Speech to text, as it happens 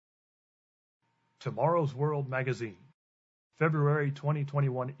Tomorrow's World Magazine, February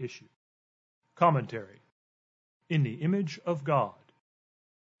 2021 issue. Commentary, In the Image of God,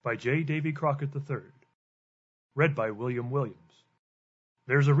 by J. Davy Crockett III. Read by William Williams.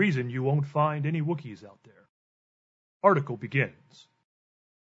 There's a reason you won't find any Wookiees out there. Article begins.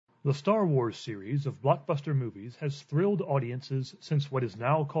 The Star Wars series of blockbuster movies has thrilled audiences since what is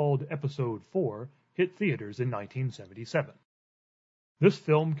now called Episode 4 hit theaters in 1977. This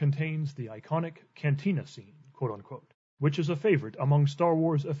film contains the iconic cantina scene, quote-unquote, which is a favorite among Star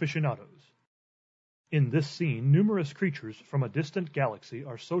Wars aficionados. In this scene, numerous creatures from a distant galaxy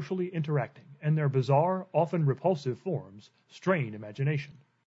are socially interacting, and their bizarre, often repulsive forms strain imagination.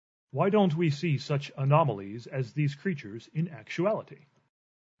 Why don't we see such anomalies as these creatures in actuality?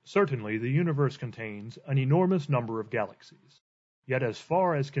 Certainly, the universe contains an enormous number of galaxies. Yet as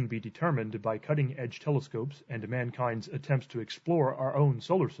far as can be determined by cutting-edge telescopes and mankind's attempts to explore our own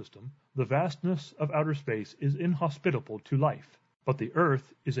solar system, the vastness of outer space is inhospitable to life. But the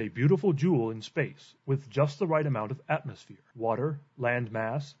Earth is a beautiful jewel in space, with just the right amount of atmosphere, water, land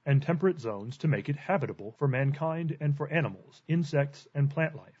mass, and temperate zones to make it habitable for mankind and for animals, insects, and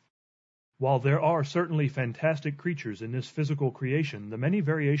plant life. While there are certainly fantastic creatures in this physical creation, the many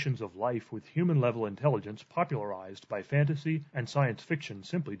variations of life with human-level intelligence popularized by fantasy and science fiction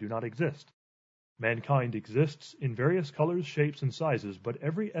simply do not exist. Mankind exists in various colors, shapes, and sizes, but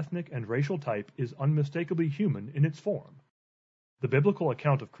every ethnic and racial type is unmistakably human in its form. The biblical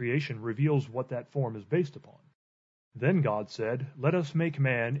account of creation reveals what that form is based upon. Then God said, "Let us make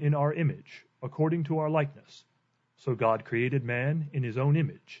man in our image, according to our likeness." So God created man in his own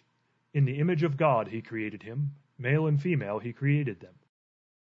image. In the image of God he created him, male and female he created them.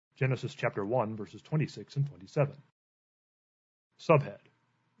 Genesis chapter 1, verses 26 and 27. Subhead,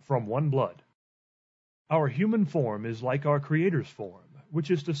 From One Blood. Our human form is like our Creator's form, which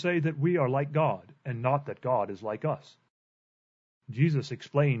is to say that we are like God, and not that God is like us. Jesus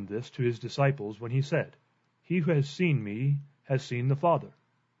explained this to his disciples when he said, "He who has seen me has seen the Father."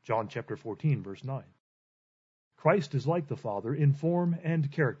 John chapter 14, verse 9. Christ is like the Father in form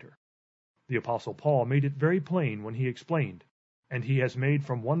and character. The Apostle Paul made it very plain when he explained, "And he has made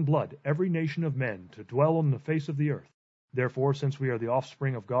from one blood every nation of men to dwell on the face of the earth. Therefore, since we are the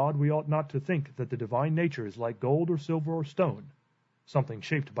offspring of God, we ought not to think that the divine nature is like gold or silver or stone, something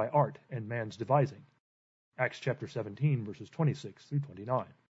shaped by art and man's devising." Acts chapter 17, verses 26 through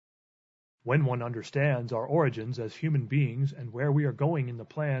 29. When one understands our origins as human beings and where we are going in the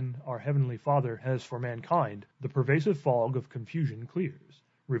plan our Heavenly Father has for mankind, the pervasive fog of confusion clears,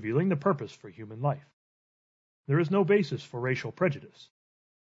 revealing the purpose for human life. There is no basis for racial prejudice.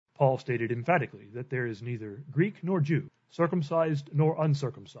 Paul stated emphatically that there is neither Greek nor Jew, circumcised nor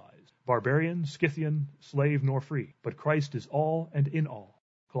uncircumcised, barbarian, Scythian, slave nor free, but Christ is all and in all.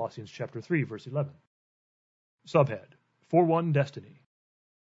 Colossians chapter 3, verse 11. Subhead, For One Destiny.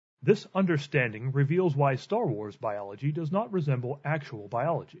 This understanding reveals why Star Wars biology does not resemble actual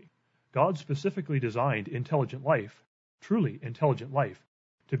biology. God specifically designed intelligent life, truly intelligent life,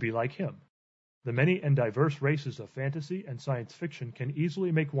 to be like him. The many and diverse races of fantasy and science fiction can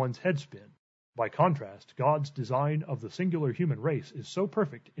easily make one's head spin. By contrast, God's design of the singular human race is so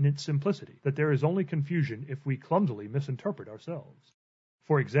perfect in its simplicity that there is only confusion if we clumsily misinterpret ourselves.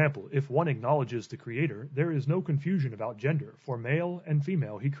 For example, if one acknowledges the Creator, there is no confusion about gender, for male and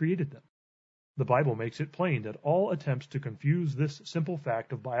female he created them. The Bible makes it plain that all attempts to confuse this simple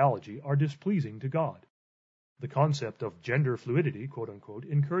fact of biology are displeasing to God. The concept of gender fluidity, quote-unquote,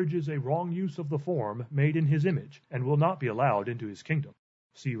 encourages a wrong use of the form made in his image and will not be allowed into his kingdom.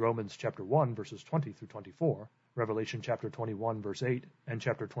 See Romans chapter 1, verses 20 through 24, Revelation chapter 21, verse 8, and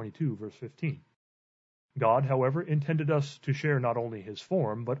chapter 22, verse 15. God, however, intended us to share not only his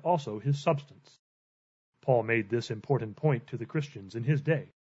form, but also his substance. Paul made this important point to the Christians in his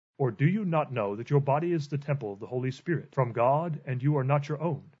day. "Or do you not know that your body is the temple of the Holy Spirit from God, and you are not your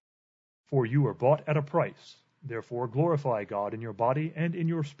own? For you are bought at a price. Therefore glorify God in your body and in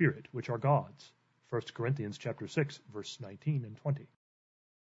your spirit, which are God's." 1 Corinthians chapter 6, verse 19 and 20.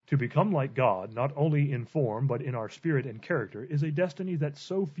 To become like God, not only in form but in our spirit and character, is a destiny that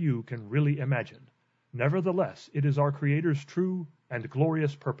so few can really imagine. Nevertheless, it is our Creator's true and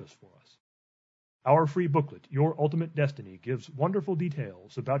glorious purpose for us. Our free booklet, Your Ultimate Destiny, gives wonderful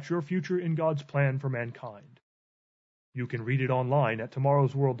details about your future in God's plan for mankind. You can read it online at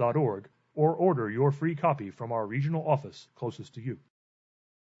tomorrowsworld.org or order your free copy from our regional office closest to you.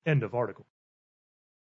 End of article.